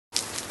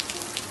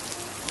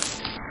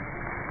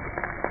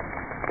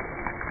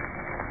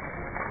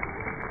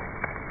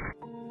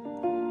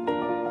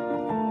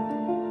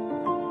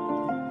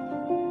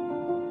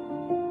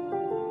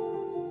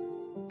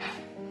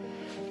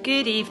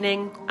Good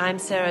evening, I'm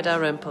Sarah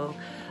Dalrymple.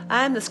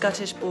 I am the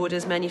Scottish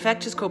Borders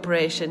Manufacturers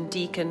Corporation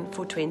Deacon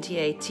for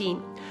 2018.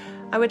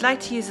 I would like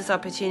to use this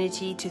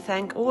opportunity to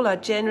thank all our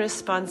generous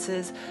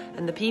sponsors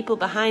and the people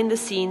behind the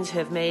scenes who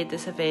have made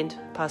this event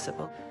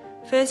possible.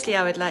 Firstly,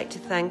 I would like to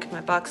thank my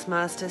box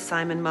master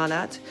Simon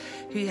Mollart,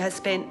 who has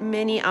spent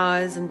many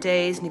hours and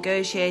days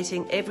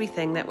negotiating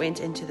everything that went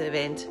into the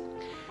event.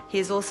 He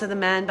is also the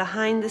man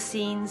behind the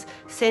scenes,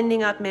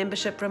 sending out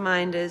membership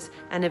reminders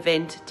and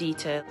event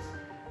details.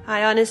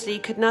 I honestly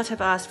could not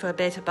have asked for a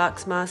better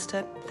box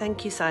master.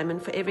 Thank you, Simon,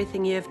 for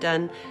everything you have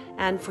done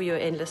and for your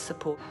endless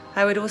support.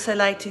 I would also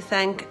like to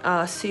thank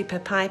our super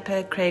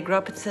piper, Craig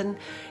Robertson,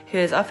 who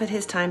has offered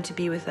his time to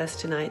be with us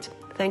tonight.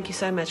 Thank you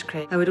so much,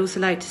 Craig. I would also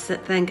like to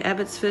thank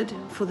Abbotsford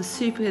for the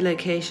super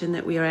location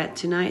that we are at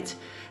tonight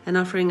and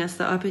offering us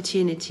the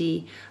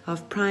opportunity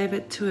of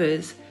private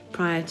tours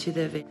prior to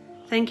the event.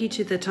 Thank you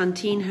to the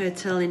Tontine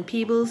Hotel in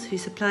Peebles, who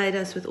supplied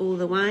us with all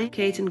the wine.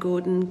 Kate and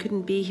Gordon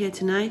couldn't be here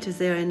tonight as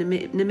they are in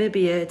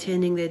Namibia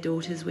attending their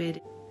daughter's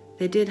wedding.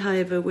 They did,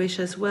 however, wish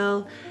us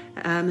well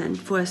and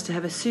for us to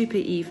have a super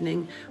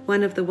evening.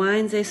 One of the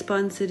wines they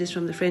sponsored is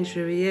from the French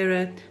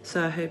Riviera,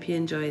 so I hope you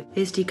enjoyed.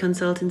 SD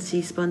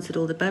Consultancy sponsored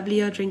all the bubbly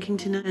you're drinking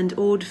tonight, and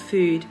Ord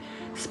Food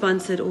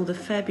sponsored all the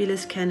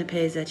fabulous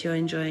canapes that you're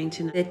enjoying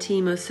tonight. Their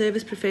team of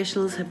service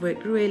professionals have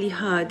worked really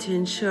hard to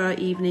ensure our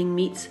evening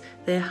meets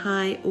their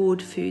high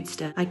Ord Food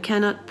standards. I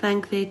cannot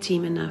thank their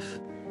team enough.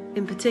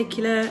 In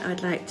particular,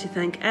 I'd like to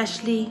thank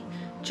Ashley,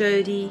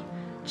 Jody,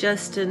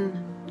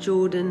 Justin,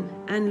 Jordan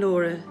and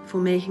Laura for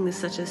making this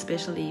such a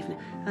special evening.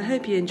 I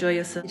hope you enjoy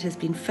yourself. It has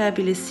been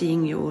fabulous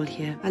seeing you all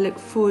here. I look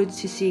forward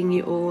to seeing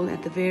you all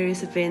at the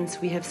various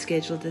events we have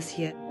scheduled this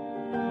year.